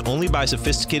utilized only by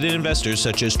sophisticated investors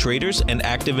such as traders and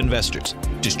active investors.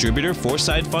 Distributor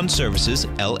Foreside Fund Services,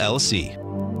 LLC.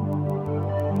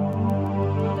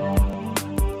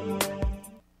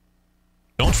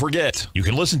 Don't forget, you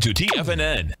can listen to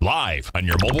TFNN live on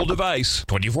your mobile device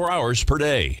 24 hours per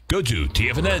day. Go to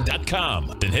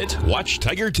TFNN.com, then hit Watch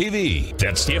Tiger TV.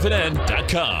 That's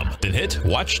TFNN.com, then hit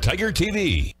Watch Tiger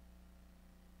TV.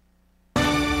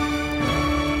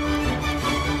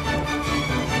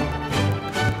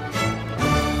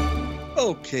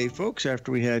 Okay, folks,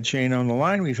 after we had Shane on the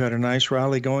line, we've had a nice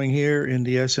rally going here in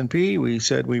the S&P. We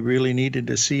said we really needed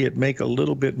to see it make a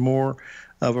little bit more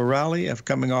of a rally of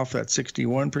coming off that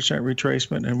 61%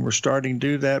 retracement, and we're starting to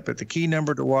do that. But the key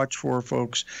number to watch for,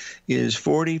 folks, is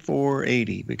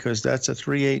 4480, because that's a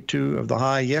 382 of the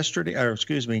high yesterday, or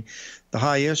excuse me, the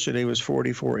high yesterday was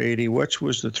 4480, which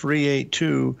was the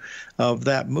 382 of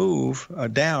that move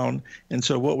down. And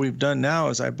so what we've done now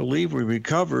is I believe we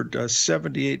recovered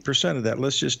 78% of that.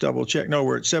 Let's just double check. No,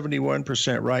 we're at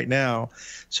 71% right now.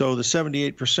 So the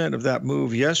 78% of that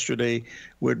move yesterday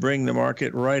would bring the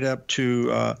market right up to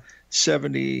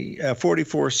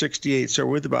 44.68. So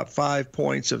we're with about 5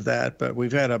 points of that, but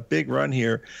we've had a big run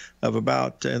here of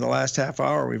about, in the last half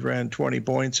hour, we've ran 20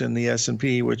 points in the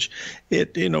S&P, which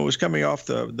it, was coming off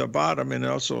the bottom and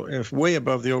also way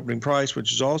above the opening price,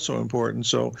 which is also important.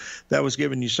 So that was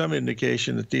giving you some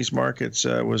indication that these markets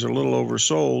was a little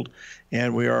oversold,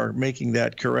 and we are making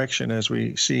that correction as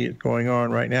we see it going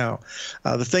on right now.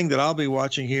 The thing that I'll be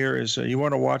watching here is you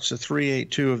want to watch the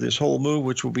 382 of this whole move,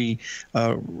 which will be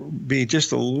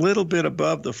just a little bit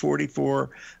above the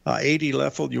 44.80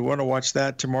 level. You want to watch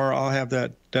that tomorrow. I'll have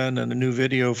that done in a new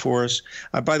video for us.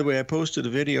 By the way, I posted a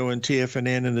video in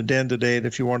TFNN in the den today, and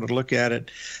if you wanted to look at it,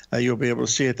 you'll be able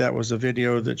to see it. That was a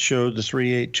video that showed the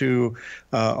 382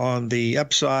 on the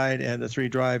upside and the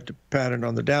 3-drive pattern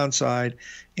on the downside,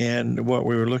 and what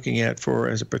we were looking at for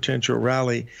as a potential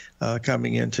rally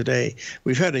coming in today.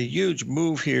 We've had a huge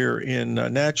move here in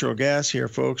natural gas here,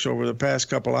 folks, over the past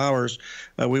couple hours.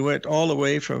 We went all the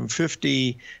way from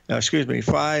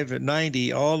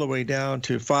 590 all the way down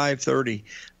to 530.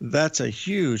 That's a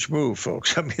huge move,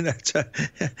 folks. I mean, that's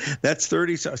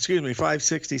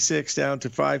 566 down to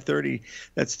 530.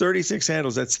 That's 36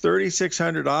 handles. That's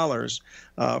 $3,600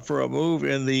 for a move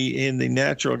in the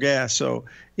natural gas. So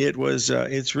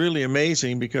it's really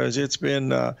amazing, because it's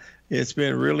been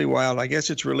really wild. I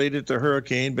guess it's related to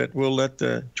hurricane, but we'll let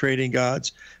the trading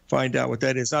gods find out what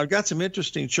that is. Now, I've got some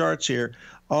interesting charts here,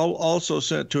 all also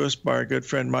sent to us by our good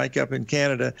friend Mike up in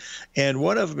Canada. And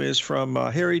one of them is from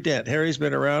Harry Dent. Harry's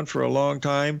been around for a long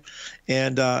time,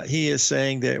 and he is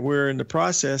saying that we're in the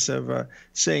process of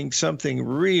seeing something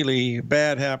really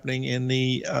bad happening in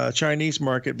the Chinese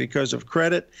market because of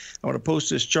credit. I want to post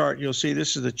this chart. You'll see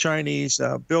this is the Chinese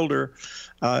builder.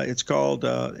 It's called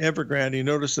Evergrande. You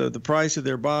notice the price of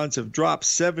their bonds have dropped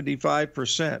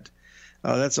 75%.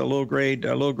 That's a low grade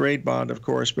bond, of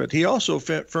course. But he also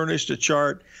furnished a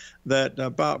chart that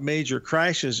about major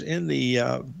crashes in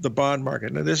the bond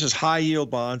market. Now, this is high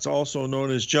yield bonds, also known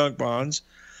as junk bonds.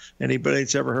 Anybody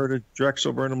that's ever heard of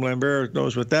Drexel Burnham Lambert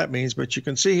knows what that means. But you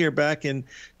can see here back in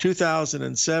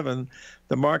 2007,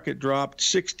 the market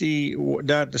dropped down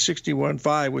to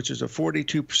 61.5, which is a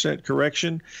 42%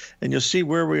 correction. And you'll see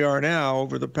where we are now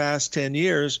over the past 10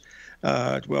 years.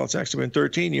 well, it's actually been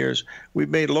 13 years. We've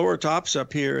made lower tops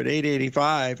up here at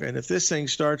 885, and if this thing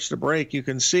starts to break, you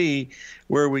can see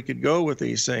where we could go with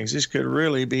these things. This could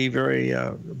really be very,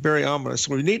 very ominous.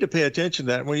 We need to pay attention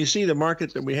to that. When you see the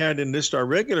market that we had in this, our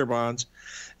regular bonds,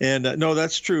 and no,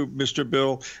 that's true, Mr.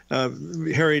 Bill.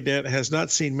 Harry Dent has not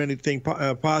seen anything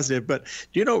positive. But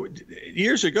you know,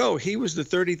 years ago he was the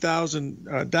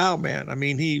 30,000 Dow man. I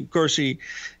mean, he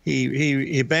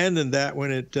abandoned that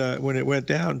when it went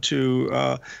down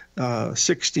to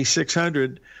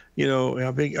 6,600. You know,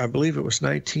 I believe it was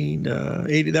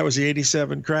 1980. That was the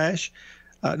 87 crash.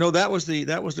 No, that was the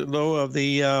low of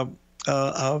the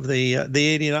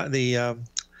 89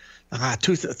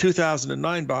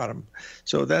 2009 bottom.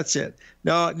 So that's it.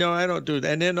 No, I don't do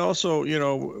that. And then also, you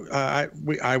know,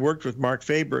 I worked with Mark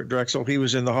Faber at Drexel. He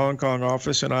was in the Hong Kong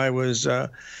office, and I was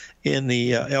in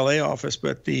the LA office.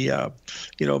 But you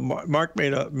know, Mark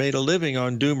made a living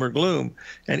on doom or gloom,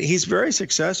 and he's very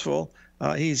successful.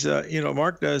 He's, you know,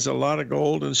 Mark does a lot of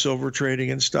gold and silver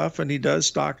trading and stuff, and he does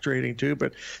stock trading too.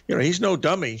 But, you know, he's no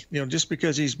dummy. You know, just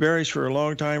because he's bearish for a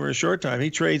long time or a short time,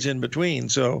 he trades in between.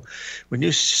 So when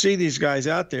you see these guys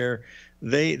out there,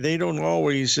 they don't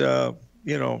always, you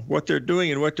know, what they're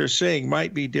doing and what they're saying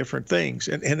might be different things.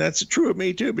 And that's true of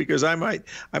me too, because I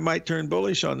might turn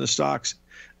bullish on the stocks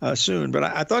soon. But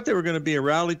I thought there were going to be a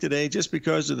rally today just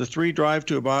because of the 3 drive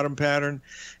to a bottom pattern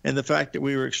and the fact that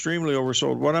we were extremely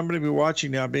oversold. What I'm going to be watching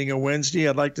now, being a Wednesday,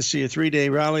 I'd like to see a 3-day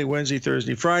rally, Wednesday,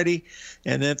 Thursday, Friday,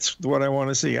 and that's what I want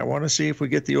to see. I want to see if we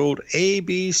get the old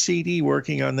ABCD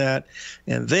working on that,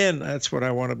 and then that's what I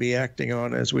want to be acting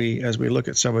on as we look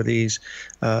at some of these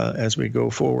as we go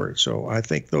forward. So I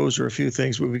think those are a few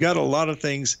things. We've got a lot of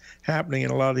things happening in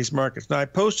a lot of these markets. Now, I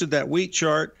posted that wheat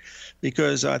chart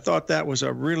because I thought that was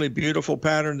a really beautiful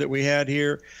pattern that we had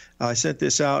here. I sent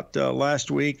this out last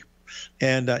week,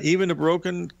 and even the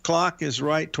broken clock is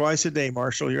right twice a day,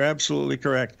 Marshall. You're absolutely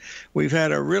correct. We've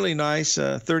had a really nice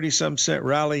 30-some cent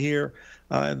rally here.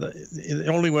 It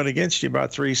only went against you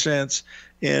about 3 cents,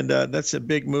 and that's a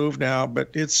big move now, but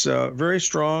it's very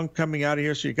strong coming out of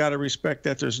here, so you got to respect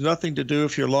that. There's nothing to do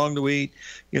if you're long the wheat,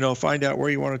 you know, find out where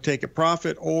you want to take a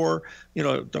profit, or, you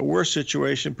know, the worst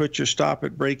situation, put your stop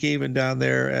at break even down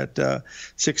there at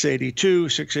 682,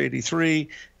 683,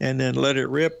 and then let it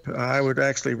rip. I would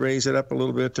actually raise it up a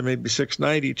little bit to maybe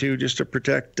 692 just to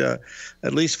protect at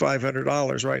least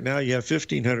 $500. Right now you have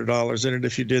 $1,500 in it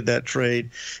if you did that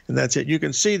trade, and that's it. You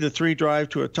can see the 3 drive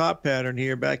to a top pattern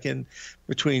here back in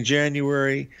between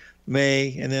January,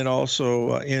 May, and then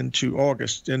also into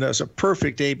August. And that's a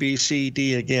perfect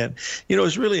ABCD again. You know,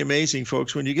 it's really amazing,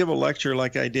 folks, when you give a lecture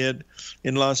like I did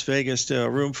in Las Vegas to a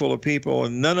room full of people,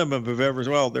 and none of them have ever,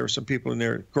 well, there were some people in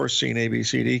there, of course, seen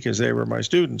ABCD because they were my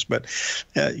students, but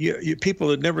people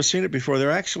had never seen it before.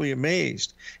 They're actually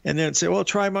amazed. And then say, well,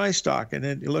 try my stock. And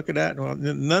then you look at that, and well,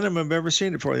 none of them have ever seen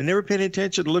it before. They never paid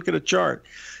attention to look at a chart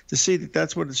to see that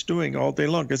that's what it's doing all day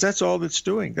long, because that's all it's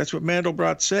doing. That's what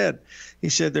Mandelbrot said. He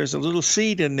said there's a little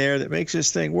seed in there that makes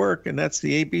this thing work, and that's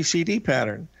the ABCD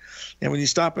pattern. And when you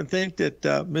stop and think that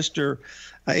Mr.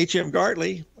 H.M.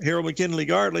 Gartley, Harold McKinley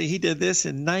Gartley, he did this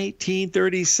in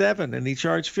 1937, and he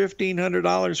charged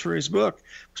 $1,500 for his book.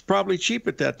 It was probably cheap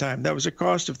at that time. That was a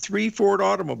cost of 3 Ford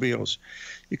automobiles.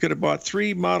 You could have bought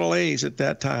 3 Model A's at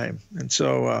that time. And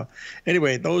so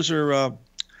anyway, those are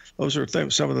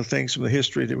some of the things from the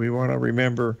history that we want to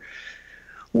remember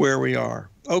where we are.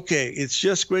 Okay, it's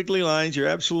just squiggly lines. You're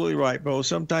absolutely right, Bo.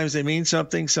 Sometimes they mean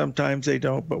something, sometimes they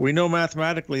don't. But we know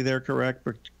mathematically they're correct.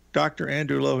 But Dr.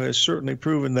 Andrew Lowe has certainly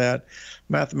proven that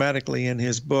mathematically in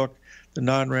his book, The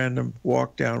Non-Random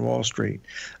Walk Down Wall Street.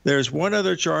 There's one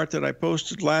other chart that I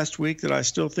posted last week that I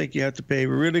still think you have to pay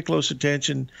really close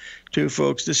attention to,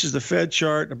 folks. This is the Fed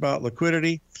chart about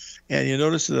liquidity. And you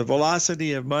notice that the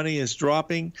velocity of money is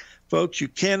dropping. Folks, you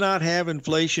cannot have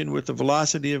inflation with the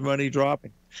velocity of money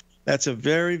dropping. That's a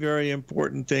very, very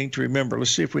important thing to remember. Let's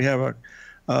see if we have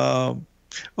a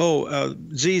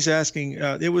Z's asking,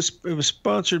 it was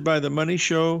sponsored by the Money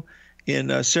Show in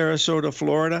Sarasota,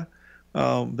 Florida.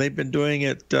 They've been doing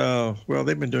it,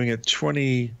 they've been doing it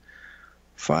 22,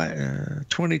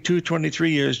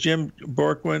 23 years. Tim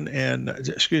Borkwin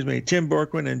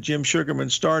and Jim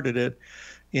Sugarman started it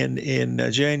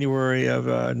in January of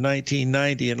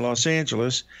 1990 in Los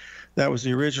Angeles. That was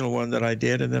the original one that I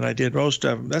did, and then I did most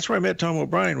of them. That's where I met Tom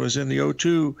O'Brien, was in the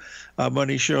O2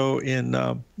 Money Show in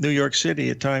New York City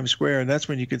at Times Square, and that's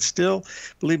when you could still,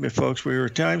 believe me, folks, we were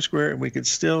at Times Square, and we could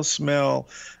still smell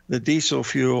the diesel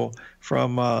fuel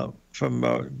from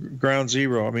Ground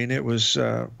Zero. I mean, it was,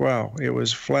 wow, it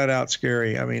was flat out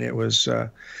scary. I mean, it was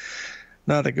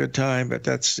not a good time, but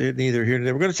that's neither here nor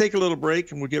there. We're going to take a little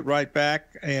break, and we'll get right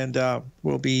back, and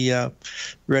we'll be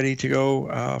ready to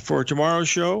go for tomorrow's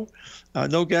show.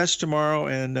 No guests tomorrow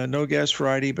and no guests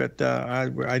Friday, but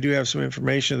I do have some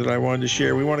information that I wanted to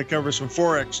share. We want to cover some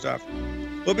Forex stuff.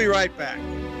 We'll be right back.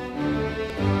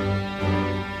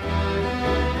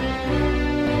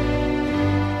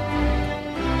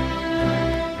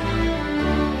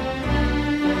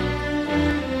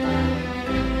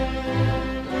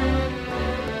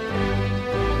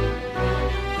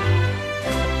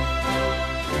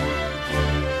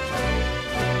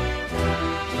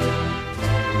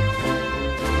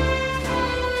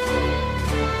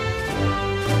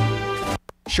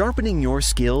 Sharpening your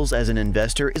skills as an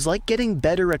investor is like getting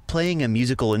better at playing a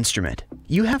musical instrument.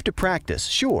 You have to practice,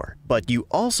 sure, but you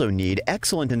also need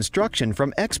excellent instruction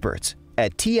from experts.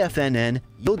 At TFNN,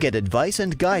 you'll get advice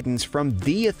and guidance from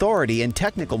the authority in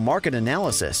technical market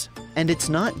analysis. And it's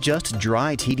not just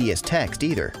dry, tedious text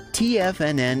either.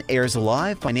 TFNN airs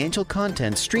live financial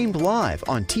content streamed live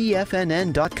on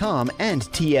TFNN.com and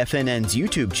TFNN's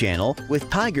YouTube channel with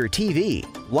Tiger TV,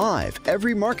 live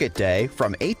every market day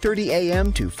from 8:30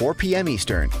 a.m. to 4 p.m.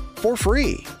 Eastern. For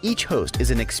free. Each host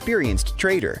is an experienced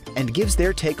trader and gives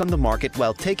their take on the market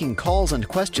while taking calls and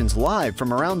questions live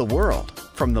from around the world.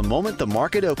 From the moment the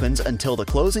market opens until the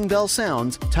closing bell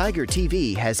sounds, Tiger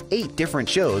TV has 8 different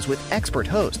shows with expert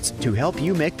hosts to help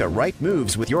you make the right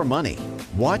moves with your money.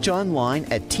 Watch online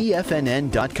at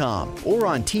TFNN.com or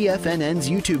on TFNN's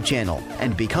YouTube channel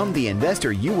and become the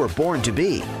investor you were born to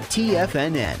be.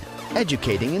 TFNN,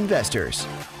 educating investors.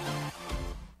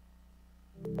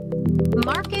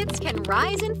 Markets can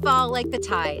rise and fall like the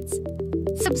tides.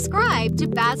 Subscribe to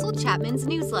Basil Chapman's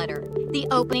newsletter, The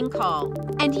Opening Call,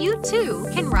 and you too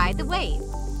can ride the wave.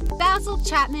 Basil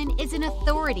Chapman is an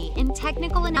authority in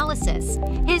technical analysis.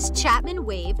 His Chapman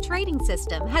Wave trading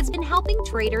system has been helping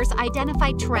traders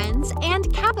identify trends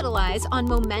and capitalize on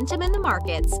momentum in the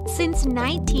markets since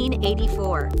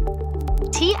 1984.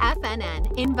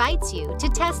 TFNN invites you to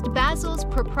test Basil's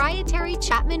proprietary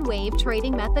Chapman Wave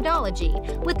trading methodology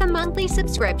with a monthly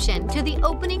subscription to the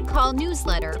Opening Call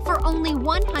newsletter for only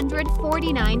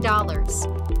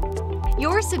 $149.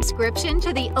 Your subscription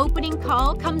to the Opening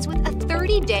Call comes with a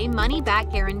 30-day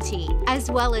money-back guarantee,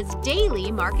 as well as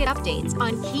daily market updates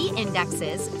on key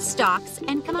indexes, stocks,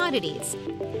 and commodities.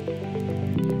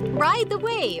 Ride the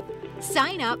wave!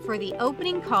 Sign up for the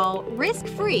Opening Call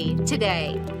risk-free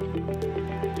today.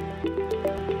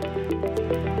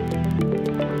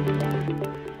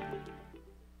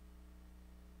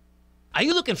 Are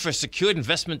you looking for a secured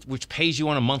investment which pays you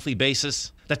on a monthly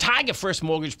basis? The Tiger First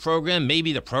Mortgage Program may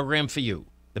be the program for you.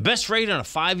 The best rate on a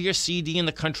 5-year CD in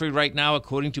the country right now,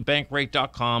 according to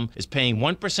Bankrate.com, is paying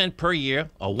 1% per year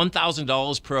or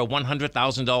 $1,000 per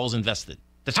 $100,000 invested.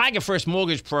 The Tiger First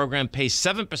Mortgage Program pays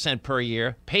 7% per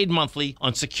year, paid monthly,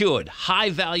 on secured,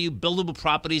 high-value, buildable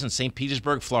properties in St.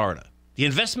 Petersburg, Florida. The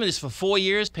investment is for 4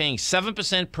 years, paying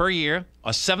 7% per year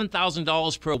or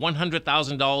 $7,000 per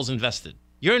 $100,000 invested.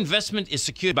 Your investment is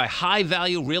secured by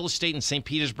high-value real estate in St.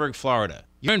 Petersburg, Florida.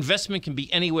 Your investment can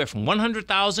be anywhere from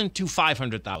 $100,000 to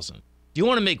 $500,000. Do you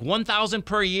want to make $1,000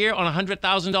 per year on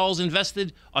 $100,000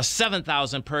 invested or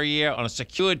 $7,000 per year on a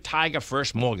secured Tiger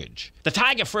First mortgage? The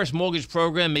Tiger First Mortgage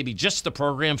Program may be just the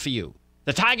program for you.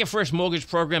 The Tiger First Mortgage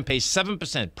Program pays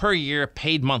 7% per year,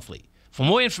 paid monthly. For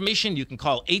more information, you can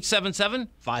call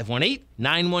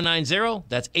 877-518-9190.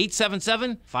 That's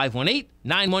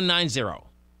 877-518-9190.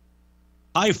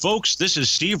 Hi, folks. This is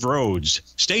Steve Rhodes.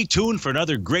 Stay tuned for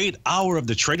another great hour of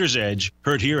The Trader's Edge,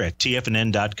 heard here at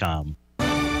TFNN.com.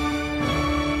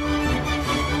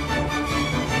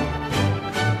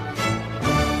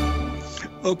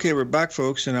 Okay, we're back,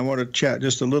 folks, and I want to chat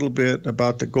just a little bit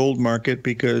about the gold market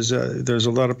because there's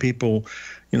a lot of people,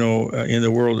 in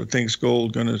the world that thinks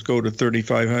gold going to go to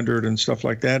 3,500 and stuff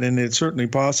like that, and it's certainly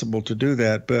possible to do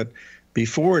that. But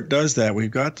before it does that, we've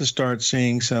got to start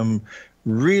seeing some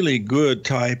really good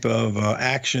type of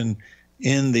action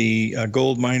in the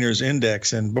gold miners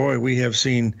index. And boy, we have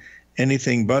seen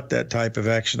anything but that type of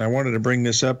action. I wanted to bring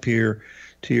this up here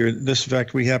to this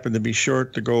fact. We happen to be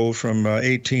short the gold from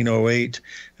 1808.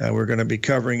 We're going to be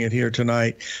covering it here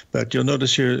tonight. But you'll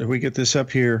notice here, if we get this up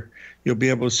here, you'll be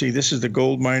able to see this is the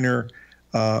gold miner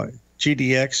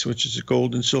GDX, which is the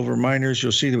gold and silver miners.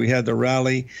 You'll see that we had the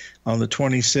rally on the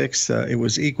 26th. It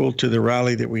was equal to the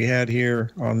rally that we had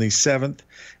here on the 7th.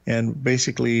 And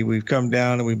basically, we've come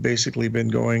down and we've basically been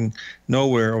going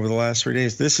nowhere over the last 3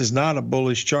 days. This is not a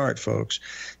bullish chart, folks.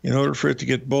 In order for it to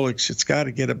get bullish, it's got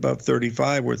to get above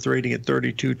 35. We're trading at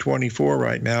 32.24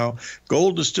 right now.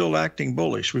 Gold is still acting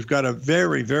bullish. We've got a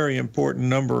very, very important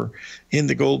number in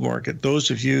the gold market. Those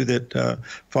of you that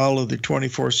follow the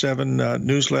 24/7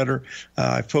 newsletter,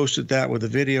 I posted that with a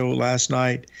video last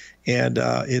night. And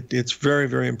it's very,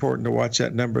 very important to watch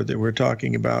that number that we're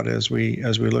talking about as we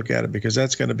look at it, because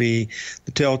that's going to be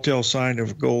the telltale sign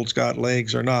of gold's got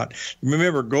legs or not.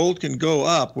 Remember, gold can go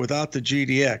up without the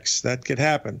GDX. That could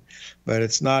happen, but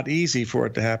it's not easy for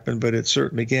it to happen, but it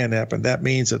certainly can happen. That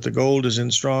means that the gold is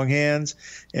in strong hands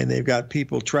and they've got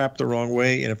people trapped the wrong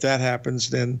way. And if that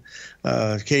happens, then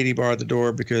Katie barred the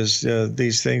door, because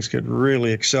these things could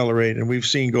really accelerate. And we've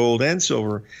seen gold and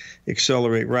silver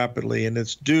accelerate rapidly, and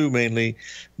it's due mainly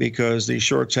because the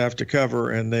shorts have to cover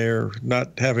and they're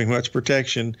not having much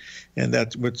protection, and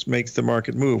that's what makes the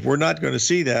market move. We're not going to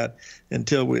see that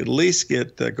until we at least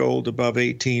get the gold above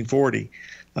 1840.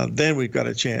 Then we've got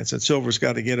a chance. And silver's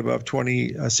got to get above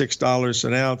 $26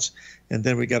 an ounce, and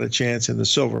then we got a chance in the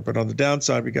silver. But on the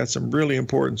downside, we got some really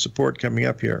important support coming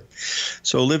up here.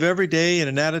 So live every day in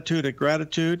an attitude of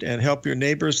gratitude and help your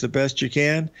neighbors the best you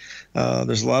can.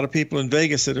 There's a lot of people in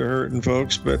Vegas that are hurting,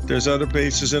 folks, but there's other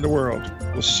places in the world.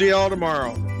 We'll see you all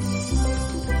tomorrow.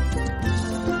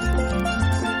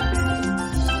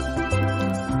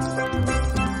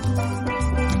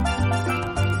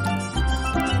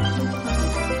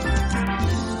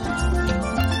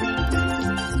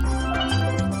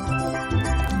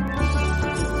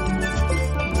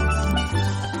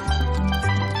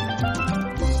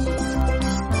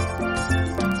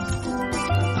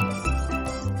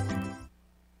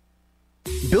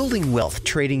 Building wealth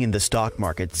trading in the stock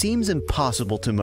market seems impossible to